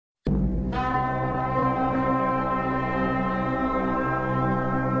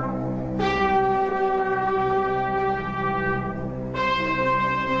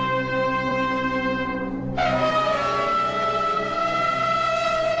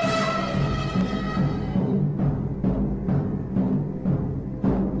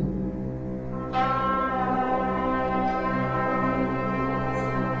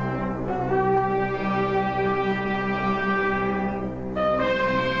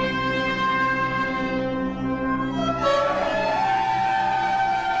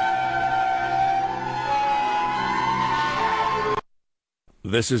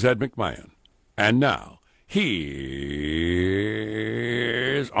This is Ed McMahon. And now, here's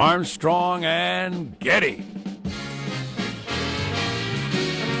Armstrong and Getty.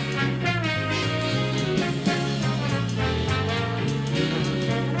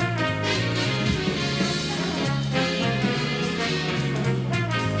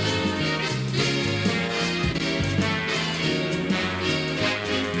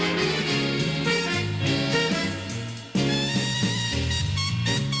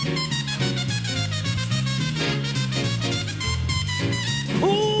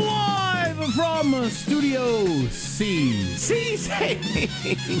 From Studio C.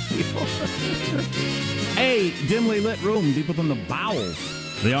 A dimly lit room deep within the bowels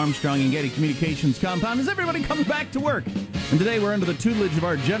of the Armstrong and Getty Communications compound as everybody comes back to work. And today we're under the tutelage of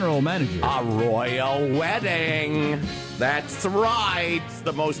our general manager. A royal wedding. That's right.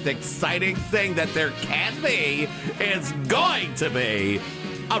 The most exciting thing that there can be is going to be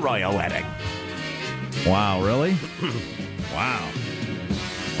a royal wedding. Wow, really? Wow.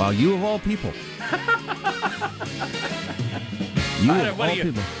 Wow, you of all people. Why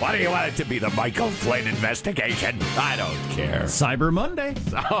do you want it to be the Michael Flynn investigation? I don't care. Cyber Monday.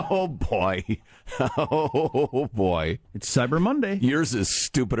 Oh, boy. Oh, boy. It's Cyber Monday. Yours is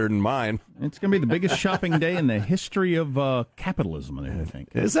stupider than mine. It's going to be the biggest shopping day in the history of capitalism, I think.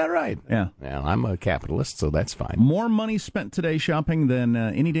 Is that right? Yeah. Well, I'm a capitalist, so that's fine. More money spent today shopping than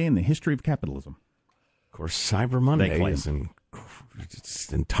any day in the history of capitalism. Of course, Cyber Monday is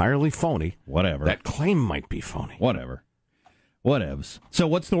it's entirely phony. Whatever. That claim might be phony. Whatever. Whatevs. So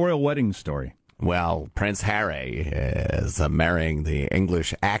what's the royal wedding story? Well, Prince Harry is marrying the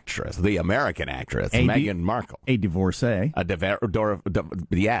English actress, the American actress, Meghan Markle. A divorcee.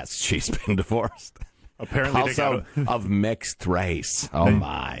 Yes, she's been divorced. Apparently also of mixed race. Oh,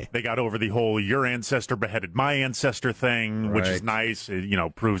 my. They got over the whole your ancestor beheaded my ancestor thing, which is nice. It,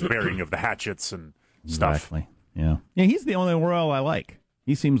 proves burying of the hatchets and stuff. Exactly. Yeah, he's the only royal I like.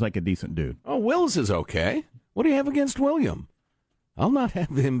 He seems like a decent dude. Oh, Wills is okay. What do you have against William? I'll not have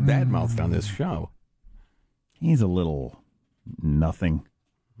him badmouthed on this show. He's a little nothing.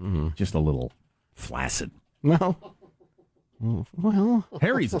 Just a little flaccid. Well,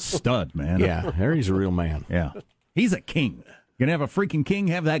 Harry's a stud, man. Yeah, Harry's a real man. Yeah. He's a king. You're going to have a freaking king?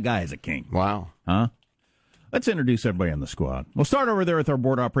 Have that guy as a king. Wow. Huh? Let's introduce everybody on the squad. We'll start over there with our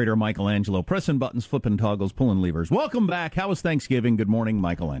board operator, Michelangelo, pressing buttons, flipping toggles, pulling levers. Welcome back. How was Thanksgiving? Good morning,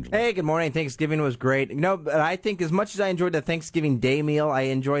 Michelangelo. Hey, good morning. Thanksgiving was great. I think as much as I enjoyed the Thanksgiving Day meal, I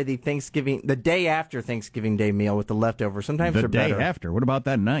enjoy the day after Thanksgiving Day meal with the leftovers. Sometimes they're better. The day after? What about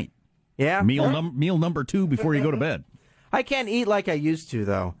that night? Yeah. Meal number 2 before you go to bed. I can't eat like I used to,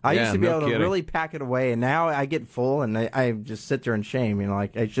 though. I used to be able to really pack it away, and now I get full, and I just sit there in shame.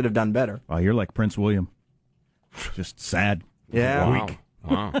 Like I should have done better. Oh, you're like Prince William. Just sad. Yeah. Weak.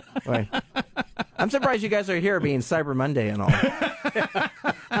 Wow. I'm surprised you guys are here being Cyber Monday and all.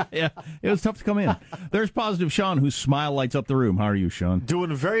 Yeah, it was tough to come in. There's positive Sean, whose smile lights up the room. How are you, Sean?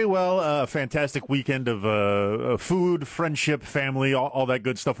 Doing very well. Fantastic weekend of food, friendship, family, all that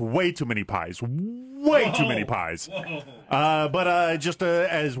good stuff. Way too many pies. Way too many pies. But just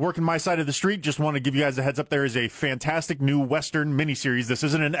as working my side of the street, just want to give you guys a heads up. There is a fantastic new Western miniseries. This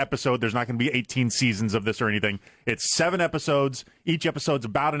isn't an episode. There's not going to be 18 seasons of this or anything. It's 7 episodes. Each episode's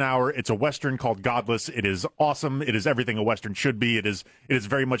about an hour. It's a Western called Godless. It is awesome. It is everything a Western should be. It is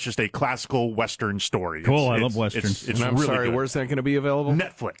very much just a classical Western story. Cool. I love Westerns. It's I'm really sorry, good. where's that going to be available?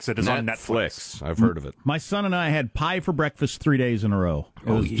 Netflix. It is on Netflix. I've heard of it. My son and I had pie for breakfast 3 days in a row. It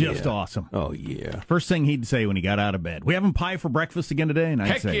was just awesome. Oh, yeah. First thing he'd say when he got out of bed, "We having pie for breakfast again today?" And I'd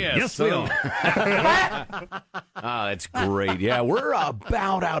Heck say, yes, we are." That's great. Yeah, we're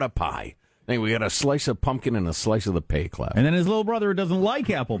about out of pie. Hey, we got a slice of pumpkin and a slice of the pay cloud. And then his little brother, who doesn't like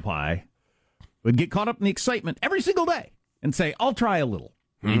apple pie, would get caught up in the excitement every single day and say, "I'll try a little,"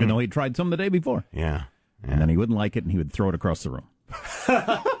 even though he'd tried some the day before. Yeah. And then he wouldn't like it, and he would throw it across the room.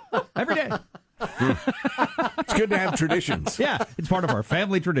 Every day. It's good to have traditions. Yeah, it's part of our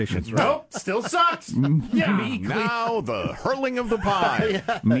family traditions. Nope, still sucks. Now the hurling of the pie.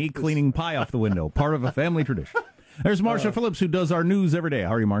 Me cleaning pie off the window, part of a family tradition. There's Marshall Phillips, who does our news every day.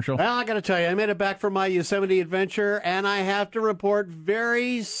 How are you, Marshall? Well, I got to tell you, I made it back from my Yosemite adventure, and I have to report,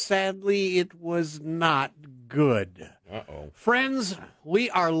 very sadly, it was not good. Uh-oh. Friends,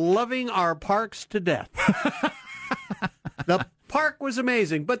 we are loving our parks to death. The park was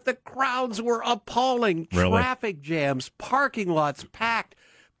amazing, but the crowds were appalling. Really? Traffic jams, parking lots packed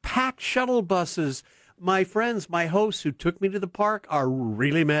shuttle buses. My friends, my hosts who took me to the park are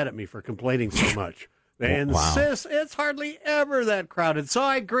really mad at me for complaining so much. They insist it's hardly ever that crowded. So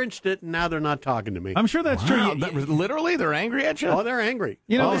I grinched it, and now they're not talking to me. I'm sure that's true. Literally, they're angry at you? Oh, they're angry.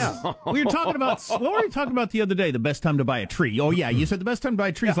 We were talking about, what were we talking about the other day? The best time to buy a tree. Oh, yeah, you said the best time to buy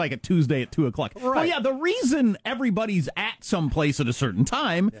a tree is like a Tuesday at 2 o'clock. Right. Oh, yeah, the reason everybody's at some place at a certain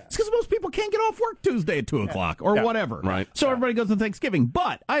time is because most people can't get off work Tuesday at 2 o'clock or whatever. Right. So everybody goes to Thanksgiving.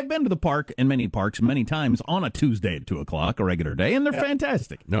 But I've been to the park and many parks many times on a Tuesday at 2 o'clock, a regular day, and they're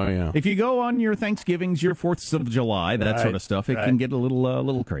fantastic. Oh, yeah. If you go on your Thanksgivings, your 4th of July, that sort of stuff, it can get a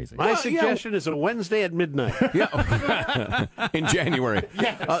little crazy. My suggestion is a Wednesday at midnight. In January.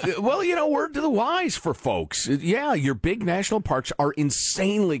 Word to the wise for folks. Yeah, your big national parks are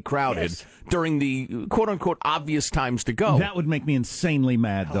insanely crowded during the quote-unquote obvious times to go. That would make me insanely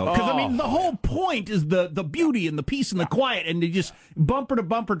mad, though. Because, the whole point is the beauty and the peace and the quiet, and you just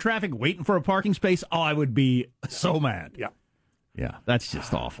bumper-to-bumper traffic waiting for a parking space. Oh, I would be so mad. Yeah. Yeah, that's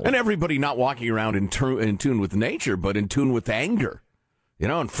just awful. And everybody not walking around in tune with nature, but in tune with anger.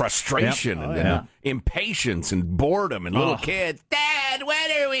 And frustration and impatience and boredom and little kids. Dad,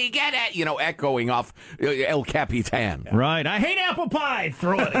 when are we gonna... echoing off El Capitan. Right. I hate apple pie.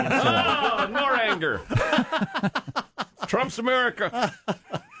 Throw it in. More anger. Trump's America.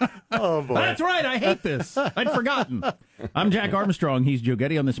 Oh, boy. That's right. I hate this. I'd forgotten. I'm Jack Armstrong. He's Joe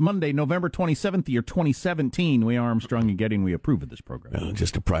Getty on this Monday, November 27th, year 2017. We are Armstrong and Getty, and we approve of this program. Well,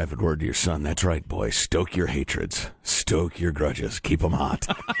 just a private word to your son. That's right, boys. Stoke your hatreds. Stoke your grudges. Keep them hot.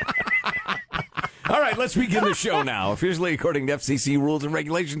 All right, let's begin the show now. Officially according to FCC rules and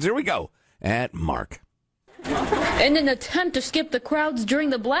regulations. Here we go. At Mark. In an attempt to skip the crowds during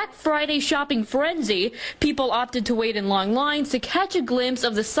the Black Friday shopping frenzy, people opted to wait in long lines to catch a glimpse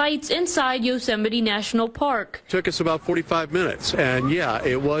of the sights inside Yosemite National Park. Took us about 45 minutes, and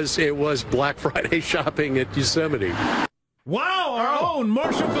it was Black Friday shopping at Yosemite. Wow, our own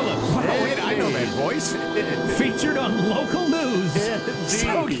Marshall Phillips. I know that voice. Featured on local news.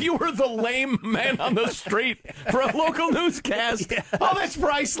 So you were the lame man on the street for a local newscast. Oh, that's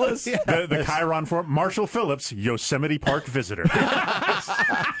priceless. The Chiron for Marshall Phillips, Yosemite Park visitor.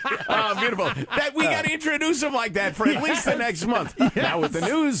 Oh, beautiful. We got to introduce him like that for at least the next month. Now with the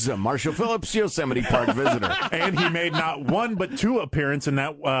news, Marshall Phillips, Yosemite Park visitor. And he made not one but two appearances in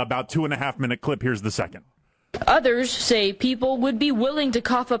that about 2.5-minute clip. Here's the second. Others say people would be willing to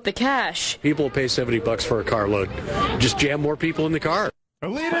cough up the cash. People will pay $70 for a carload. Just jam more people in the car.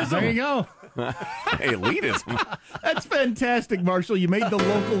 Elitism. There you go. Hey, elitism. That's fantastic, Marshall. You made the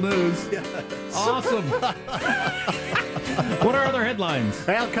local news. Awesome. What are other headlines?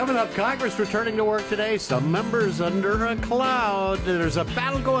 Well, coming up, Congress returning to work today. Some members under a cloud. There's a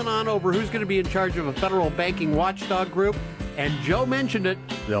battle going on over who's going to be in charge of a federal banking watchdog group. And Joe mentioned it.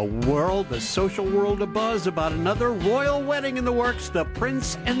 The social world abuzz about another royal wedding in the works, the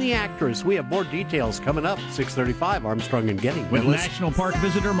prince and the actress. We have more details coming up. 6:35, Armstrong and Getty. With National Park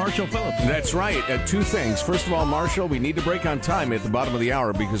visitor Marshall Phillips. That's right. Two things. First of all, Marshall, we need to break on time at the bottom of the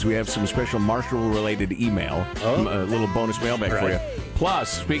hour because we have some special Marshall-related email. A little bonus mailbag for you.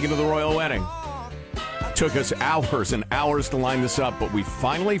 Plus, speaking of the royal wedding, took us hours and hours to line this up, but we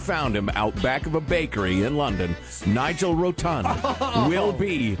finally found him out back of a bakery in London. Nigel Rotund will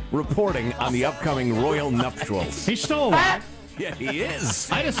be reporting on the upcoming royal nuptials. He's still alive. Yeah, he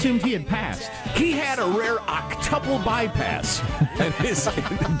is. I'd assumed he had passed. He had a rare octuple bypass and is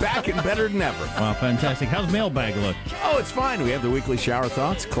back and better than ever. Wow, fantastic. How's mailbag look? Oh, it's fine. We have the weekly shower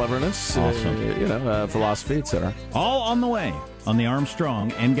thoughts, cleverness, awesome. Philosophy, etc. All on the way on the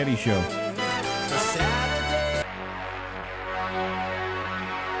Armstrong and Getty Show.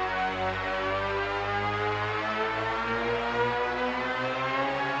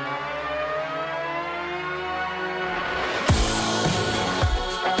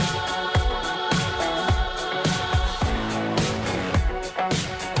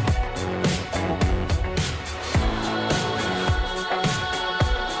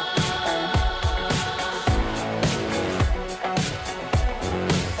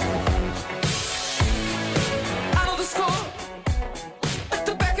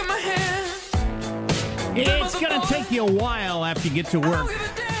 It's going to take you a while after you get to work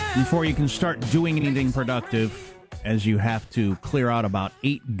before you can start doing anything productive, as you have to clear out about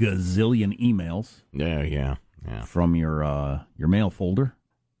 8 gazillion emails. Yeah. From your mail folder,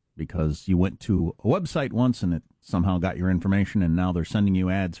 because you went to a website once and it somehow got your information, and now they're sending you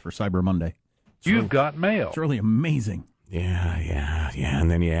ads for Cyber Monday. You've got mail. It's really amazing. Yeah.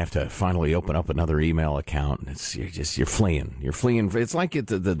 And then you have to finally open up another email account, and you're fleeing. You're fleeing. It's like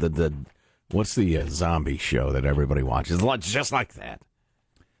the what's the zombie show that everybody watches? It's just like that.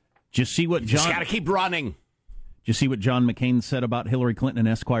 Just see what Just got to keep running. Did you see what John McCain said about Hillary Clinton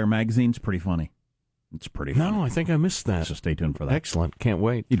in Esquire magazine? It's pretty funny. It's pretty funny. No, I think I missed that. So stay tuned for that. Excellent. Can't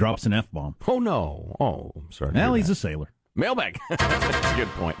wait. He drops an F-bomb. Oh, no. Oh, I'm sorry. Well, he's a sailor. Mailbag. That's a good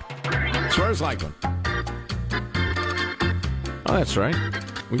point. Swears Lakeland. Oh, that's right.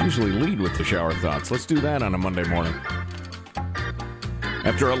 We usually lead with the shower thoughts. Let's do that on a Monday morning.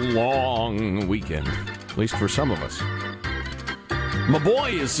 After a long weekend, at least for some of us. My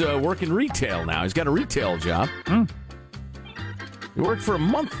boy is working retail now. He's got a retail job. He worked for a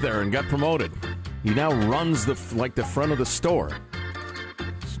month there and got promoted. He now runs the front of the store.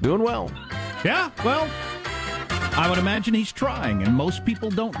 He's doing well. Yeah, well, I would imagine he's trying, and most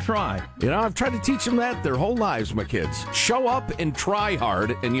people don't try. You know, I've tried to teach them that their whole lives, my kids. Show up and try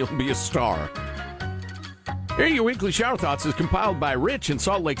hard, and you'll be a star. Here, your weekly shower thoughts is compiled by Rich in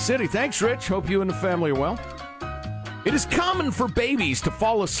Salt Lake City. Thanks, Rich. Hope you and the family are well. It is common for babies to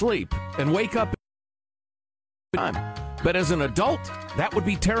fall asleep and wake up time. But as an adult, that would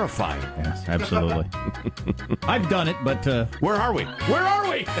be terrifying. Yes, absolutely. I've done it, but... Where are we? Where are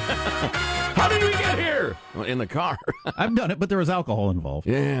we? How did we get here? Well, in the car. I've done it, but there was alcohol involved.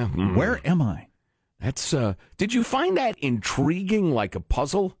 Yeah. Where am I? That's, did you find that intriguing like a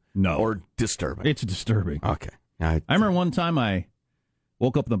puzzle? No. Or disturbing? It's disturbing. Okay. I remember one time I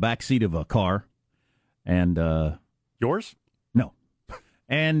woke up in the back seat of a car, and... Yours? No.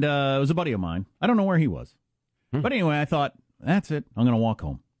 And it was a buddy of mine. I don't know where he was. But anyway, I thought, that's it. I'm going to walk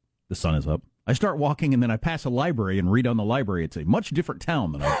home. The sun is up. I start walking, and then I pass a library and read on the library. It's a much different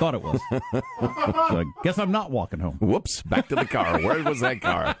town than I thought it was. So I guess I'm not walking home. Whoops. Back to the car. Where was that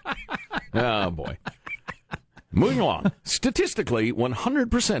car? Oh, boy. Moving along. Statistically,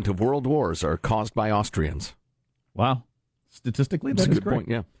 100% of world wars are caused by Austrians. Wow. Statistically, That's that a is good great. point,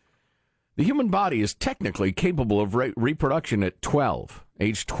 yeah. The human body is technically capable of reproduction at 12,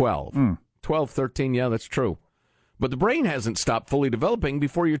 age 12. 12, 13, yeah, that's true. But the brain hasn't stopped fully developing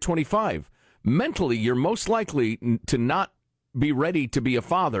before you're 25. Mentally, you're most likely to not be ready to be a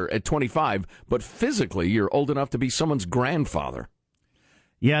father at 25, but physically, you're old enough to be someone's grandfather.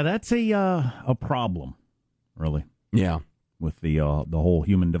 Yeah, that's a problem, really, Yeah. with the whole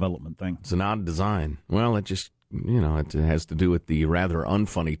human development thing. It's an odd design. Well, it just, it has to do with the rather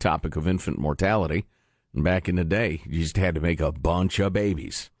unfunny topic of infant mortality. And back in the day, you just had to make a bunch of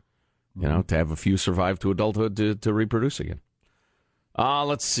babies, to have a few survive to adulthood to reproduce again.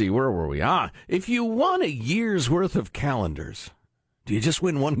 Let's see, where were we? If you won a year's worth of calendars, do you just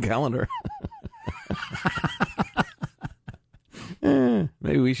win one calendar?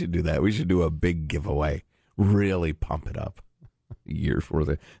 Maybe we should do that. We should do a big giveaway. Really pump it up. A year's worth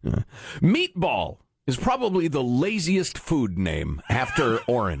of... Meatball is probably the laziest food name after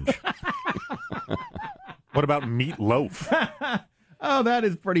orange. What about meatloaf? Oh, that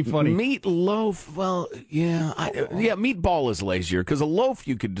is pretty funny. Meatloaf, well, yeah. Meatball is lazier, because a loaf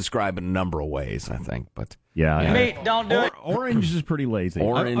you could describe in a number of ways, I think. But Yeah. Meat, don't do it. Orange is pretty lazy.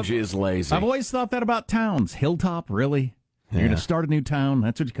 orange is lazy. I've always thought that about towns. Hilltop, really? You're going to start a new town.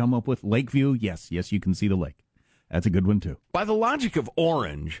 That's what you come up with. Lakeview, yes, you can see the lake. That's a good one, too. By the logic of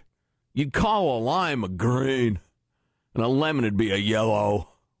orange, you'd call a lime a green, and a lemon would be a yellow.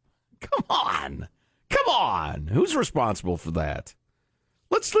 Come on. Who's responsible for that?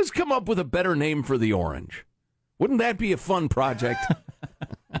 Let's come up with a better name for the orange. Wouldn't that be a fun project?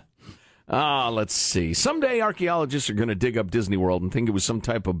 Let's see. Someday archaeologists are going to dig up Disney World and think it was some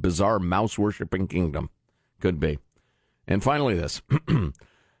type of bizarre mouse-worshipping kingdom. Could be. And finally this.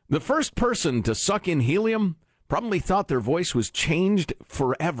 The first person to suck in helium probably thought their voice was changed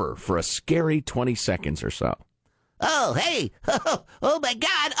forever for a scary 20 seconds or so. Oh, hey. Oh, my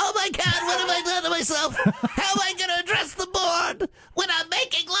God. What have I done to myself? How am I going to address the board when I'm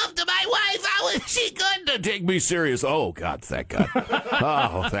making love to my wife? How is she going to Take me serious. Oh, God, thank God.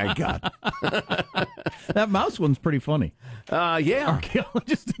 Oh, thank God. That mouse one's pretty funny. Yeah.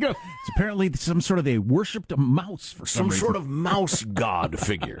 Archaeologists go, it's apparently some sort of, they worshipped a mouse for some reason. Sort of mouse god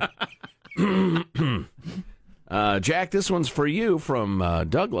figure. Jack, this one's for you from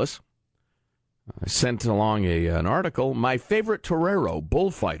Douglas. I sent along an article. My favorite torero,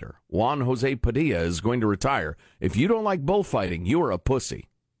 bullfighter, Juan Jose Padilla, is going to retire. If you don't like bullfighting, you are a pussy.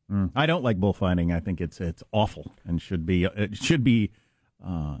 I don't like bullfighting. I think it's awful and should be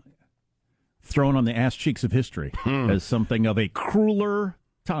thrown on the ass cheeks of history as something of a crueler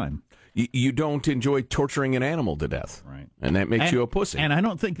time. You don't enjoy torturing an animal to death. Right. And that makes you a pussy. And I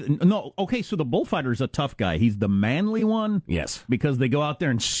don't think... No, okay, so the bullfighter's a tough guy. He's the manly one. Yes. Because they go out there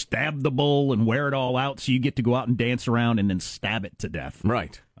and stab the bull and wear it all out, so you get to go out and dance around and then stab it to death.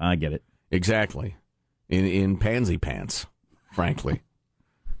 Right. I get it. Exactly. In pansy pants, frankly.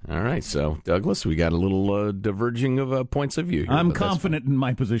 All right, so, Douglas, we got a little diverging of points of view here. I'm confident in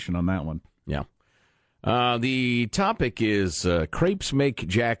my position on that one. Yeah. The topic is crepes make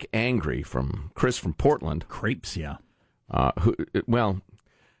Jack angry, from Chris from Portland. Crepes, yeah.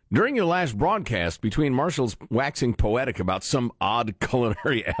 During your last broadcast, between Marshall's waxing poetic about some odd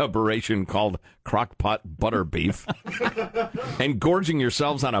culinary aberration called crockpot butter beef and gorging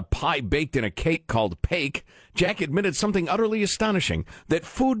yourselves on a pie baked in a cake called Pake, Jack admitted something utterly astonishing, that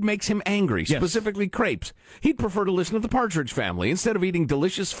food makes him angry, specifically crepes. He'd prefer to listen to the Partridge Family instead of eating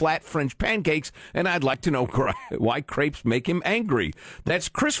delicious flat French pancakes, and I'd like to know why crepes make him angry. That's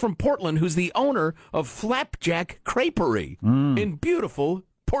Chris from Portland, who's the owner of Flapjack Creperie in beautiful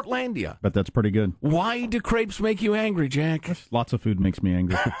Portlandia. But that's pretty good. Why do crepes make you angry, Jack? Lots of food makes me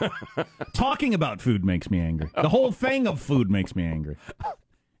angry. Talking about food makes me angry. The whole thing of food makes me angry.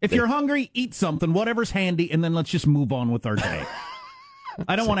 If you're hungry, eat something, whatever's handy, and then let's just move on with our day.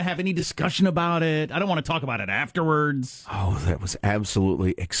 I don't want to have any discussion about it. I don't want to talk about it afterwards. Oh, that was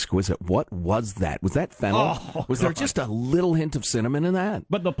absolutely exquisite. What was that? Was that fennel? Was there just a little hint of cinnamon in that?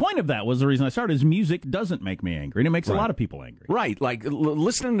 But the point of that was, the reason I started, is music doesn't make me angry, and it makes a lot of people angry. Right, like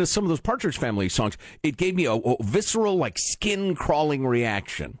listening to some of those Partridge Family songs, it gave me a visceral, like skin-crawling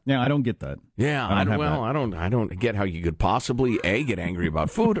reaction. Yeah, I don't get that. Yeah, I don't get how you could possibly A, get angry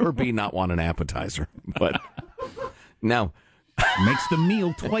about food, or B, not want an appetizer. But now... Makes the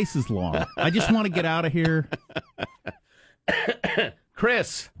meal twice as long. I just want to get out of here.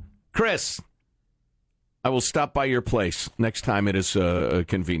 Chris, I will stop by your place next time it is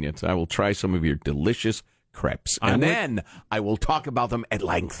convenient. I will try some of your delicious crepes, and then I will talk about them at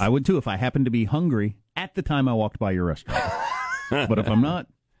length. I would too if I happened to be hungry at the time I walked by your restaurant. But if I'm not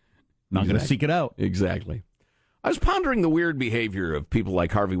going to seek it out. Exactly. I was pondering the weird behavior of people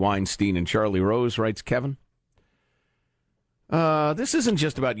like Harvey Weinstein and Charlie Rose, writes Kevin. This isn't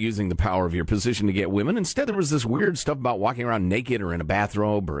just about using the power of your position to get women. Instead, there was this weird stuff about walking around naked or in a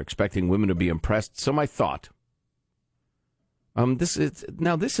bathrobe or expecting women to be impressed. So my thought. This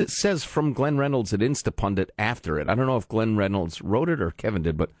says from Glenn Reynolds at Instapundit after it. I don't know if Glenn Reynolds wrote it or Kevin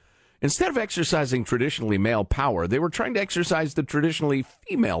did, but instead of exercising traditionally male power, they were trying to exercise the traditionally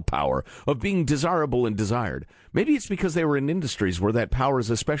female power of being desirable and desired. Maybe it's because they were in industries where that power is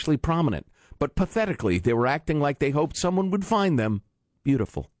especially prominent. But pathetically, they were acting like they hoped someone would find them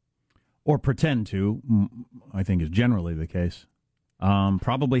beautiful. Or pretend to, I think is generally the case.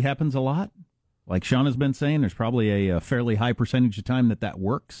 Probably happens a lot. Like Sean has been saying, there's probably a fairly high percentage of time that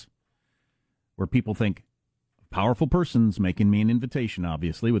works. Where people think, powerful person's making me an invitation,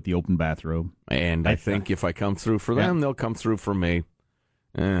 obviously, with the open bathrobe. And I think if I come through for them, they'll come through for me.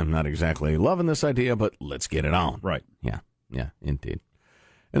 I'm not exactly loving this idea, but let's get it on. Right. Yeah, indeed.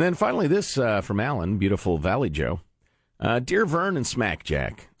 And then finally this from Alan, beautiful Valley Joe. Dear Vern and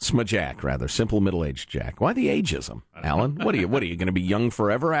Smackjack, simple middle-aged Jack. Why the ageism, Alan? What are you going to be young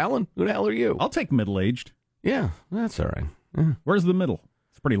forever, Alan? Who the hell are you? I'll take middle-aged. Yeah, that's all right. Yeah. Where's the middle?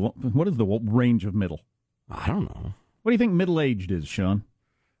 It's pretty long. What is the range of middle? I don't know. What do you think middle-aged is, Sean?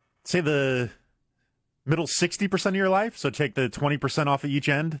 Say the middle 60% of your life, so take the 20% off of each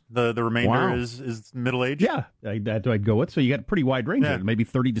end. The remainder is middle age. Yeah, I'd go with. So you got a pretty wide range, maybe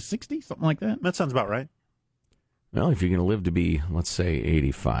 30 to 60, something like that. That sounds about right. Well, if you're going to live to be, let's say,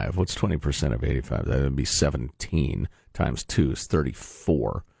 85, what's 20% of 85? That would be 17 times 2 is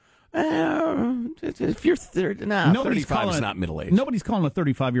 34. If you're 35 is not middle age. Nobody's calling a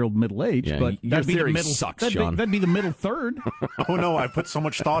 35-year-old middle age, but your theory sucks, Sean. That'd be the middle third. Oh no, I put so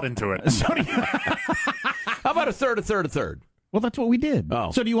much thought into it. How about a third? Well, that's what we did.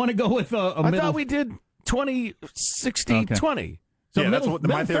 Oh. So do you want to go with a middle? I thought we did 20, 60, 20. So that's what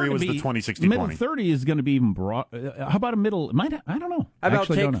my theory was, the 20, 60, 20. Middle 30 is going to be even broad. How about a middle? I don't know. How about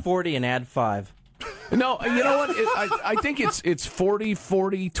take 40 and add 5? No, you know what? I think it's 40,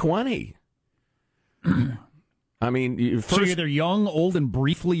 40, 20. I mean, so you're either young, old, and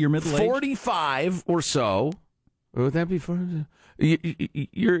briefly you're middle-aged? 45 or so. Would that be 40?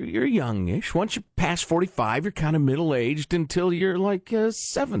 You're youngish. Once you pass 45, you're kind of middle-aged until you're like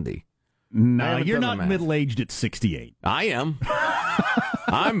 70. No, you're not middle-aged at 68. I am.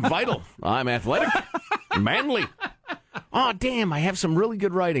 I'm vital. I'm athletic. Manly. Oh, damn, I have some really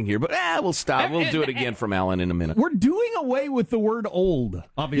good writing here, but we'll stop. We'll do it again from Alan in a minute. We're doing away with the word old,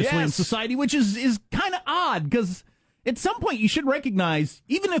 obviously, in society, which is kind of odd, because at some point you should recognize,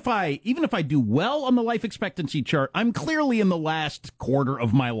 even if I do well on the life expectancy chart, I'm clearly in the last quarter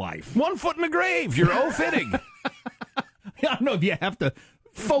of my life. 1 foot in the grave. You're fitting. I don't know if you have to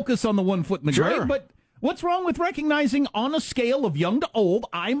focus on the 1 foot in the grave, but what's wrong with recognizing on a scale of young to old,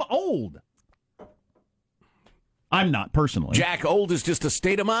 I'm old? I'm not, personally. Jack, old is just a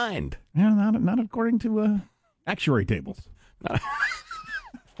state of mind. Yeah, not according to actuary tables.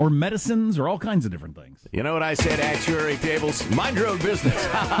 or medicines or all kinds of different things. You know what I said, actuary tables? Mind your own business.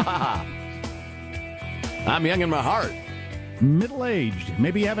 I'm young in my heart. Middle-aged.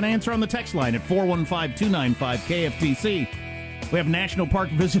 Maybe you have an answer on the text line at 415-295-KFTC. We have National Park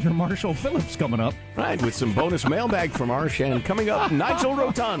visitor Marshall Phillips coming up. Right, with some bonus mailbag from Arsh, and coming up, Nigel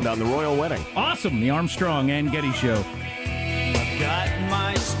Rotund on the Royal Wedding. Awesome. The Armstrong and Getty Show. I've got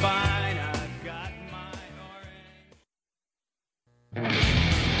my spine, I've got my orange.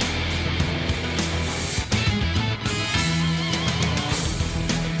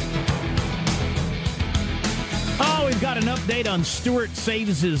 Oh, we've got an update on Stewart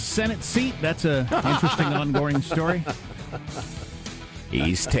saves his Senate seat. That's an interesting ongoing story.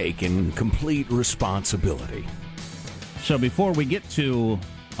 He's taken complete responsibility. So before we get to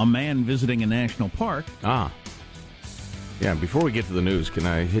a man visiting a national park... Yeah, before we get to the news, can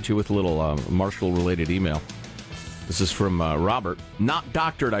I hit you with a little Marshall-related email? This is from Robert. Not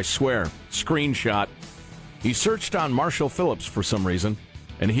doctored, I swear. Screenshot. He searched on Marshall Phillips for some reason,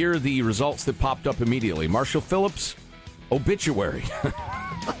 and here are the results that popped up immediately. Marshall Phillips, obituary.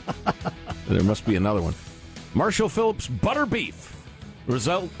 There must be another one. Marshall Phillips, butter beef.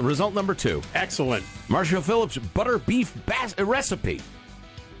 Result number 2. Excellent. Marshall Phillips, butter beef recipe.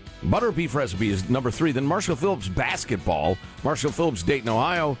 Butter beef recipe is number 3. Then Marshall Phillips, basketball. Marshall Phillips, Dayton,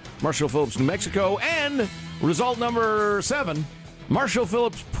 Ohio. Marshall Phillips, New Mexico. And result number 7, Marshall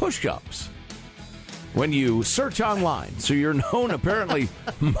Phillips, push-ups. When you search online, so you're known apparently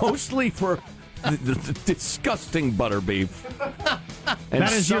mostly for the disgusting butter beef. And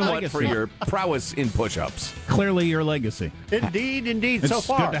that is your somewhat legacy. for your prowess in push-ups. Clearly your legacy. Indeed. It's So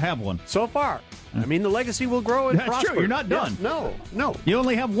far. good to have one. So far. I mean, the legacy will grow and That's prosper. true. You're not done. Yes, no. You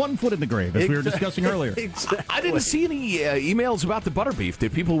only have one foot in the grave, as we were discussing earlier. Exactly. I didn't see any emails about the butter beef.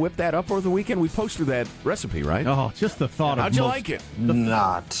 Did people whip that up over the weekend? We posted that recipe, right? Oh, just the thought of How'd you like it?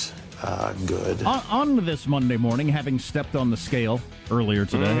 Not good. On this Monday morning, having stepped on the scale earlier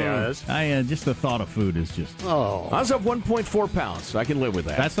today, Yes. I just the thought of food is just... Oh. I was up 1.4 pounds. I can live with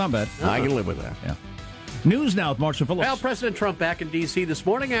that. That's not bad. I can live with that. Yeah. News now with Marshall Phillips. Well, President Trump back in D.C. this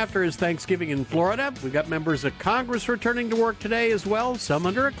morning after his Thanksgiving in Florida. We've got members of Congress returning to work today as well, some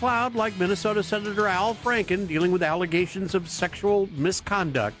under a cloud, like Minnesota Senator Al Franken, dealing with allegations of sexual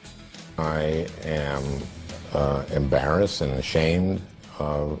misconduct. I am embarrassed and ashamed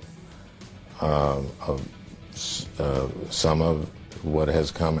of some of what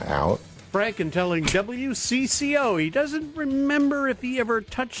has come out. Franken telling WCCO he doesn't remember if he ever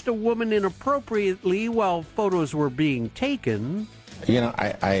touched a woman inappropriately while photos were being taken. You know,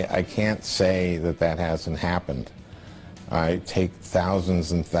 I can't say that hasn't happened. I take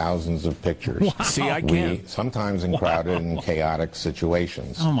thousands and thousands of pictures. Wow. See, I can't. Sometimes in crowded and chaotic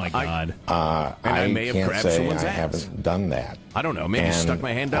situations. Oh, my God. I may have can't grabbed say someone's I ass. haven't done that. I don't know. Maybe And stuck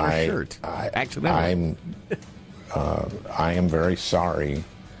my hand down her shirt. Accidentally. I am very sorry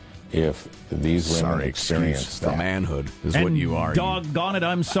if these women Sorry, experience excuse for that. manhood is And what you are. Doggone it,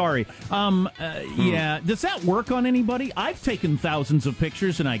 I'm sorry. Yeah, does that work on anybody? I've taken thousands of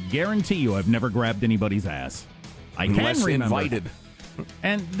pictures, and I guarantee you I've never grabbed anybody's ass. I can Unless remember. invited.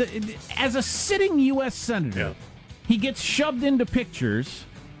 And as a sitting U.S. senator, he gets shoved into pictures,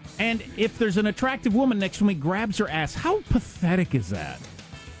 and if there's an attractive woman next to him, he grabs her ass. How pathetic is that?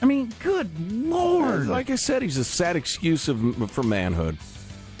 I mean, good Lord. Like I said, he's a sad excuse for manhood.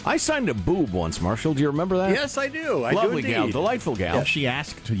 I signed a boob once, Marshall. Do you remember that? Yes, I do. I Lovely do gal, indeed. delightful gal. Yeah, she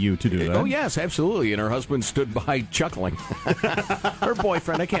asked you to do that. Oh, yes, absolutely. And her husband stood by chuckling. Her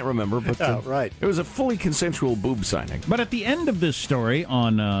boyfriend, I can't remember, but right. It was a fully consensual boob signing. But at the end of this story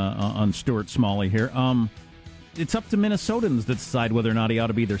on Stuart Smalley here, it's up to Minnesotans to decide whether or not he ought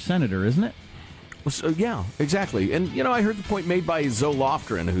to be their senator, isn't it? So, yeah, exactly. And, you know, I heard the point made by Zoe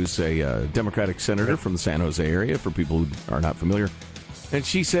Lofgren, who's a Democratic senator from the San Jose area, for people who are not familiar. And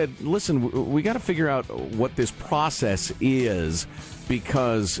she said, listen, we got to figure out what this process is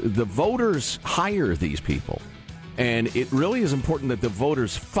because the voters hire these people. And it really is important that the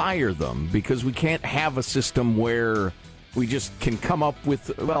voters fire them because we can't have a system where we just can come up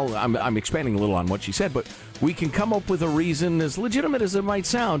with, well, I'm expanding a little on what she said, but we can come up with a reason as legitimate as it might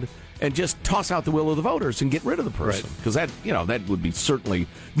sound and just toss out the will of the voters and get rid of the person. Because that would be certainly,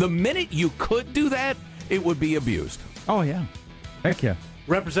 the minute you could do that, it would be abused. Oh, yeah. Heck yeah.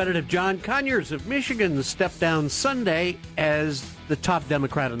 Representative John Conyers of Michigan stepped down Sunday as the top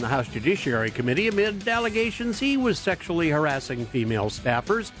Democrat in the House Judiciary Committee amid allegations he was sexually harassing female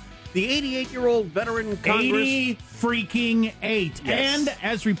staffers. The 88-year-old veteran Congress... 80-freaking-8. Yes. And,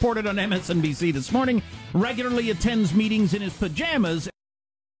 as reported on MSNBC this morning, regularly attends meetings in his pajamas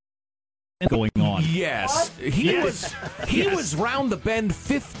going on. Yes. He was round the bend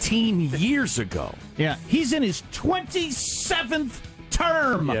 15 years ago. Yeah, he's in his 27th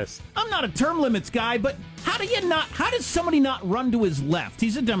term. Yes. I'm not a term limits guy, but how does somebody not run to his left?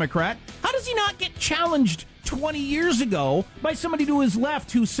 He's a Democrat. How does he not get challenged 20 years ago by somebody to his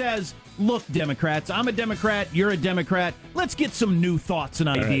left who says, look, Democrats, I'm a Democrat, you're a Democrat, let's get some new thoughts and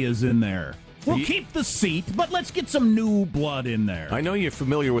ideas in there. We'll keep the seat, but let's get some new blood in there. I know you're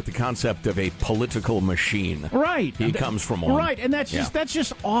familiar with the concept of a political machine. Right. He comes from one. Right, and that's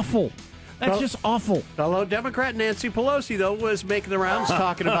just awful. That's just awful. Fellow Democrat Nancy Pelosi, though, was making the rounds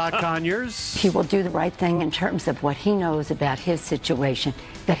talking about Conyers. He will do the right thing in terms of what he knows about his situation,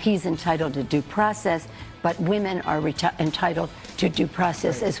 that he's entitled to due process, but women are entitled to due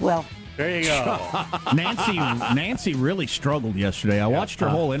process as well. There you go. Nancy really struggled yesterday. I watched her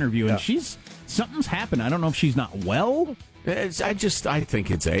whole interview, and something's happened. I don't know if she's not well. I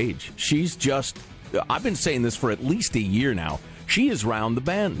think it's age. She's just, I've been saying this for at least a year now. She is round the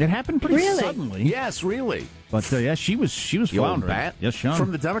bend. It happened pretty suddenly. Yes, really. But she was floundering. Bat. Yes, Sean.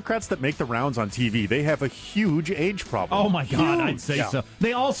 From the Democrats that make the rounds on TV, they have a huge age problem. Oh my God, I'd say so.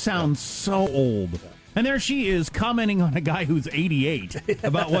 They all sound so old. And there she is commenting on a guy who's 88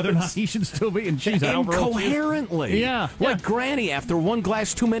 about whether or not he should still be in cheese. Incoherently. Yeah. Like Granny after one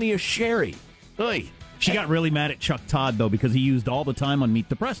glass too many of sherry. Oy. She got really mad at Chuck Todd, though, because he used all the time on Meet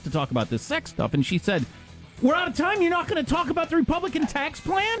the Press to talk about this sex stuff. And she said, we're out of time. You're not going to talk about the Republican tax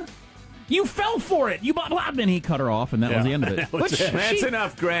plan? You fell for it. You bought blah. And he cut her off, and that was the end of it. That's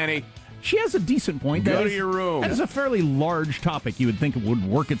enough, Granny. She has a decent point. Go to your room. That is a fairly large topic. You would think it would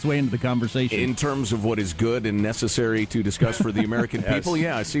work its way into the conversation. In terms of what is good and necessary to discuss for the American people,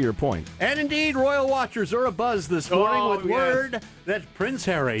 yeah, I see your point. And indeed, royal watchers are abuzz this morning with word that Prince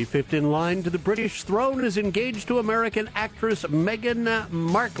Harry, fifth in line to the British throne, is engaged to American actress Meghan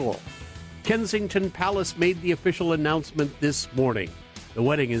Markle. Kensington Palace made the official announcement this morning. The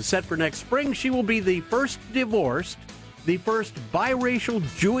wedding is set for next spring. She will be the first divorced, the first biracial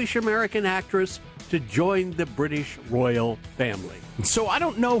Jewish-American actress to join the British royal family. So I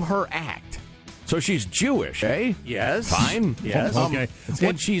don't know her act. So she's Jewish, eh? Yes. Fine. Yes. Okay.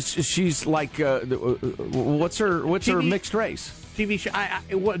 And she's like, what's her mixed race? TV show.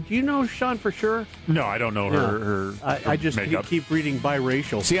 What, do you know Sean for sure? No, I don't know her. I just keep reading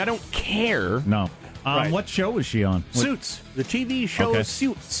biracial. See, I don't care. No. Right. What show is she on? Suits. The TV show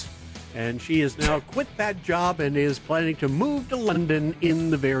Suits. And she has now quit that job and is planning to move to London in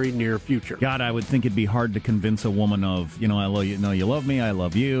the very near future. God, I would think it'd be hard to convince a woman of, I love you, you love me, I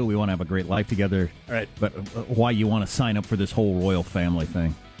love you, we want to have a great life together. Right. But why you want to sign up for this whole royal family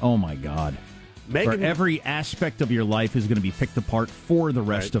thing? Oh, my God. For every aspect of your life is going to be picked apart for the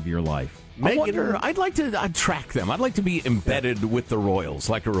rest of your life. I wonder, I'd like to track them. I'd like to be embedded with the royals,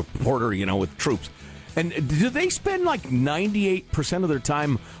 like a reporter, with troops. And do they spend like 98% of their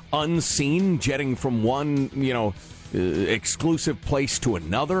time unseen, jetting from one, exclusive place to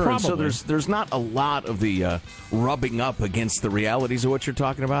another? Probably. And so there's not a lot of the rubbing up against the realities of what you're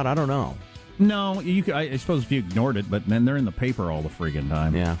talking about. I don't know. No, I suppose if you ignored it, but then they're in the paper all the friggin'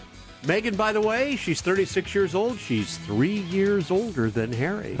 time. Yeah. Meghan, by the way, she's 36 years old. She's 3 years older than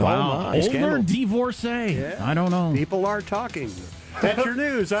Harry. Wow. Older divorcee. Yeah. I don't know. People are talking. That's your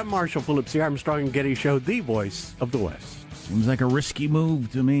news. I'm Marshall Phillips, the Armstrong and Getty Show, the voice of the West. Seems like a risky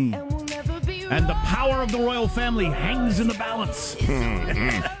move to me. And the power of the royal family hangs in the balance.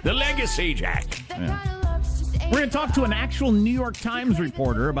 The legacy, Jack. Yeah. We're going to talk to an actual New York Times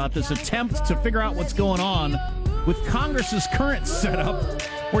reporter about this attempt to figure out what's going on with Congress's current setup,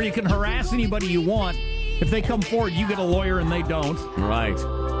 where you can harass anybody you want. If they come forward, you get a lawyer and they don't. Right.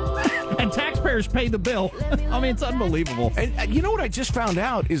 And taxpayers pay the bill. I mean, it's unbelievable. And you know what I just found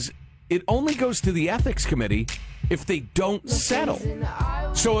out is it only goes to the ethics committee if they don't settle.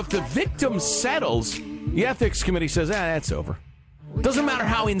 So if the victim settles, the ethics committee says, that's over. Doesn't matter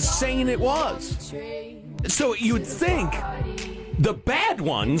how insane it was. So you'd think the bad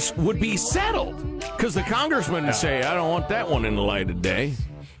ones would be settled because the congressman would say, I don't want that one in the light of day.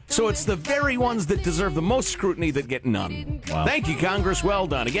 So it's the very ones that deserve the most scrutiny that get none. Wow. Thank you, Congress. Well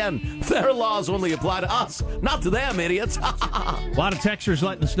done. Again, their laws only apply to us, not to them, idiots. A lot of texters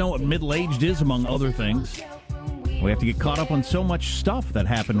letting us know what middle-aged is, among other things. We have to get caught up on so much stuff that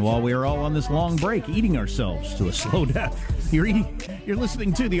happened while we were all on this long break, eating ourselves to a slow death. You're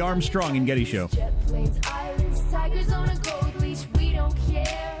listening to the Armstrong and Getty Show.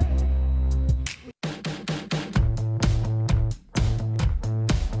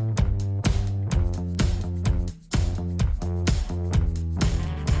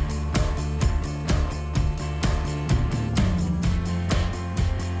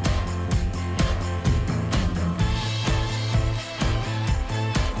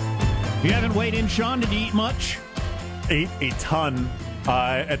 You haven't weighed in, Sean. Did you eat much? Ate a ton.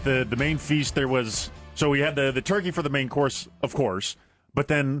 At the main feast, there was... So we had the turkey for the main course, of course, but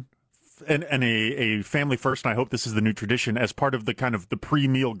then... And a family first, and I hope this is the new tradition, as part of the kind of the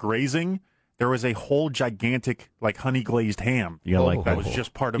pre-meal grazing, there was a whole gigantic, like, honey-glazed ham. You got like that was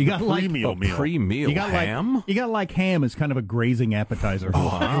just part of the pre-meal meal. Pre-meal you got ham? You got like ham as kind of a grazing appetizer. Oh,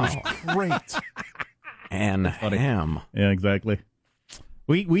 wow. Great. And ham. Yeah, exactly.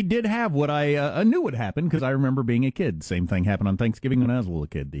 We did have what I knew would happen because I remember being a kid. Same thing happened on Thanksgiving when I was a little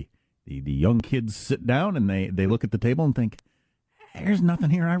kid. The young kids sit down and they look at the table and think, there's nothing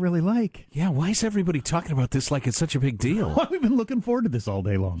here I really like. Yeah, why is everybody talking about this like it's such a big deal? Well, we've been looking forward to this all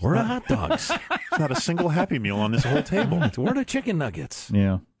day long. Where are the hot dogs? There's not a single Happy Meal on this whole table. Where are the chicken nuggets?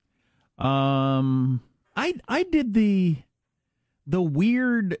 Yeah. I did the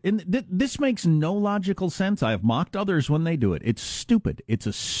weird, and this makes no logical sense. I have mocked others when they do it. It's stupid. It's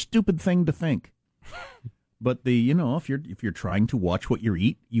a stupid thing to think. But if you're trying to watch what you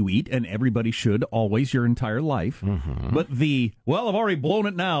eat, and everybody should always your entire life. Mm-hmm. But I've already blown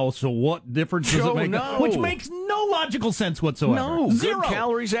it now, so what difference does it make? No. Which makes no logical sense whatsoever. No, Zero good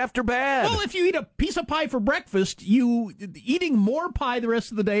calories after bad. Well, if you eat a piece of pie for breakfast, eating more pie the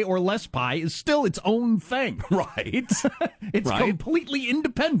rest of the day or less pie is still its own thing. Right. It's completely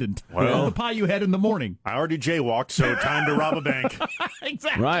independent of the pie you had in the morning. I already jaywalked, so time to rob a bank.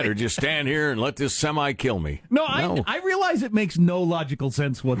 Exactly. Right, or just stand here and let this semi kill me. No, I realize it makes no logical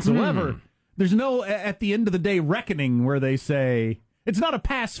sense whatsoever. There's no, at the end of the day, reckoning where they say, it's not a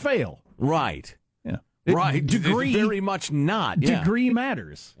pass-fail. Right. Yeah. Degree. Very much not. Yeah. Degree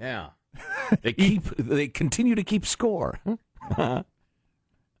matters. Yeah. They continue to keep score.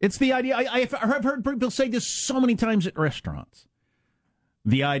 It's the idea, I've heard people say this so many times at restaurants.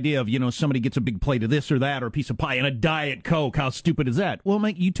 The idea of, somebody gets a big plate of this or that or a piece of pie and a Diet Coke. How stupid is that? Well,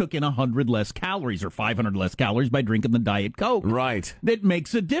 mate, you took in 100 less calories or 500 less calories by drinking the Diet Coke. Right. That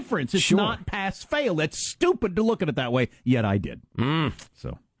makes a difference. It's not pass-fail. That's stupid to look at it that way, yet I did.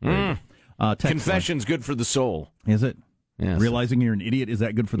 So, confession's good for the soul. Is it? Yes. Realizing you're an idiot, is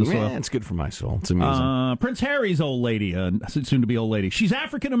that good for the soul? Yeah, it's good for my soul. It's amusing. Prince Harry's old lady, soon-to-be old lady, she's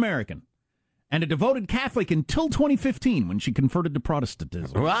African-American. And a devoted Catholic until 2015 when she converted to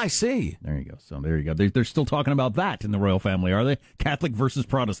Protestantism. Well, I see. There you go. So there you go. They're still talking about that in the royal family, are they? Catholic versus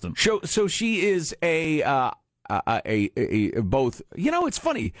Protestant. So she is a both. It's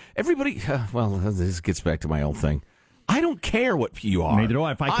funny. Everybody. This gets back to my old thing. I don't care what you are. Neither do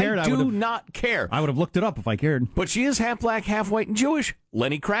I. If I cared, I do not care. I would have looked it up if I cared. But she is half black, half white, and Jewish.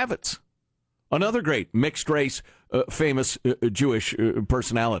 Lenny Kravitz. Another great mixed-race, famous Jewish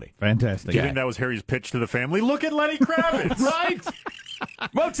personality. Fantastic. Do you think that was Harry's pitch to the family? Look at Lenny Kravitz! Right?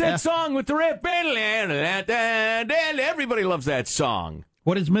 What's that song with the rip? Everybody loves that song.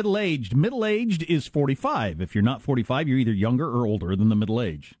 What is middle-aged? Middle-aged is 45. If you're not 45, you're either younger or older than the middle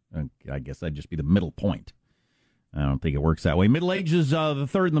age. I guess that'd just be the middle point. I don't think it works that way. Middle age is the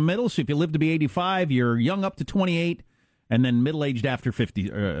third in the middle, so if you live to be 85, you're young up to 28. And then middle-aged after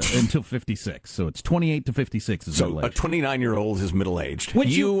 50 until 56. So it's 28 to 56 is middle-aged. So a 29-year-old is middle-aged.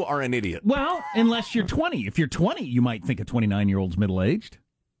 You are an idiot. Well, unless you're 20. If you're 20, you might think a 29-year-old's middle-aged.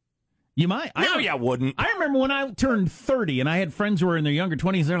 You might. No, you wouldn't. I remember when I turned 30, and I had friends who were in their younger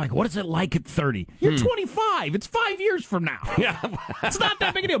 20s. They're like, what is it like at 30? You're 25. It's 5 years from now. Yeah. It's not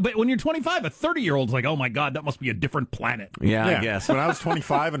that big a deal. But when you're 25, a 30-year-old's like, oh, my God, that must be a different planet. Yeah, I guess. When I was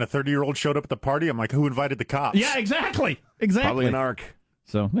 25 and a 30-year-old showed up at the party, I'm like, who invited the cops? Yeah, exactly. Probably an arc.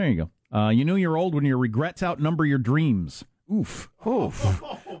 So there you go. You knew you're old when your regrets outnumber your dreams. Oof.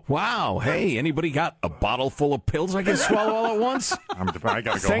 Wow. Hey, anybody got a bottle full of pills I can swallow all at once? I gotta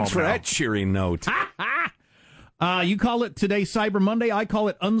go Thanks home for now. that cheery note. You call it today Cyber Monday. I call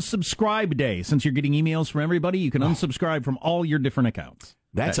it Unsubscribe Day. Since you're getting emails from everybody, you can unsubscribe from all your different accounts.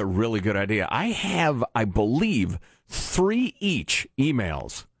 That's a really good idea. I have, I believe, 3 each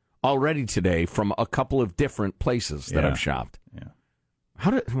emails already today from a couple of different places that I've shopped.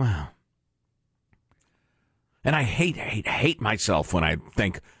 Yeah. Wow. And I hate myself when I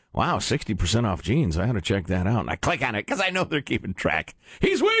think, wow, 60% off jeans. I ought to check that out. And I click on it because I know they're keeping track.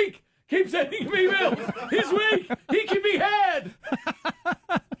 He's weak. Keep sending me bills. He's weak. He can be had.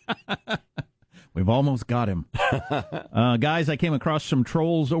 We've almost got him. Guys, I came across some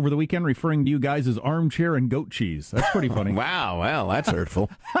trolls over the weekend referring to you guys as armchair and goat cheese. That's pretty funny. Wow, well, that's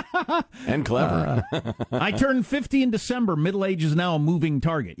hurtful. And clever. I turned 50 in December. Middle age is now a moving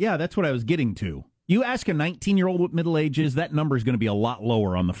target. Yeah, that's what I was getting to. You ask a 19-year-old what middle age is, that number is going to be a lot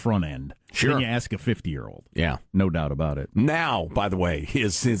lower on the front end than you ask a 50-year-old. Yeah. No doubt about it. Now, by the way,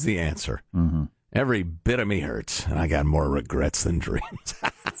 is the answer. Mm-hmm. Every bit of me hurts, and I got more regrets than dreams.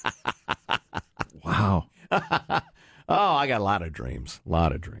 got a lot of dreams.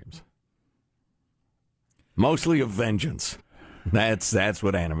 Mostly of vengeance. That's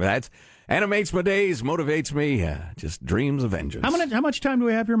what animates my days, motivates me. Just dreams of vengeance. How much time do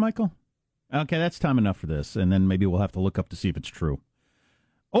we have here, Michael? Okay, that's time enough for this, and then maybe we'll have to look up to see if it's true.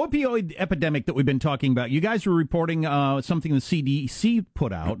 Opioid epidemic that we've been talking about. You guys were reporting something the CDC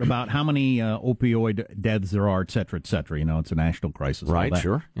put out about how many opioid deaths there are, et cetera, et cetera. You know, it's a national crisis. Right,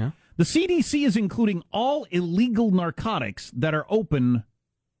 sure, yeah. The CDC is including all illegal narcotics that are open,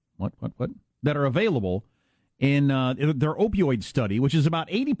 that are available in their opioid study, which is about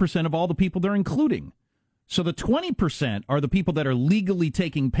 80% of all the people they're including. So the 20% are the people that are legally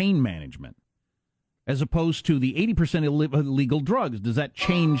taking pain management, as opposed to the 80% illegal drugs. Does that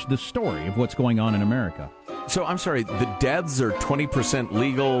change the story of what's going on in America? So, I'm sorry, the deaths are 20%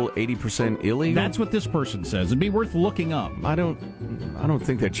 legal, 80% illegal? That's what this person says. It'd be worth looking up. I don't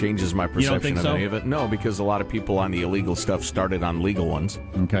think that changes my perception of any of it. No, because a lot of people on the illegal stuff started on legal ones.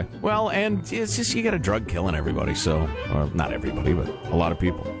 Okay. Well, and it's just you got a drug killing everybody, so... Well, not everybody, but a lot a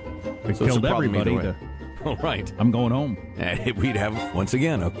people. It killed everybody. All right. I'm going home. We'd have, once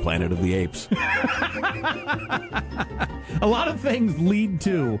again, a Planet of the Apes. A lot of things lead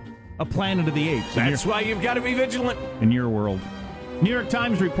to a Planet of the Apes. That's why you've got to be vigilant. In your world. New York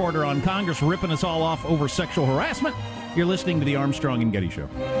Times reporter on Congress ripping us all off over sexual harassment. You're listening to the Armstrong and Getty Show.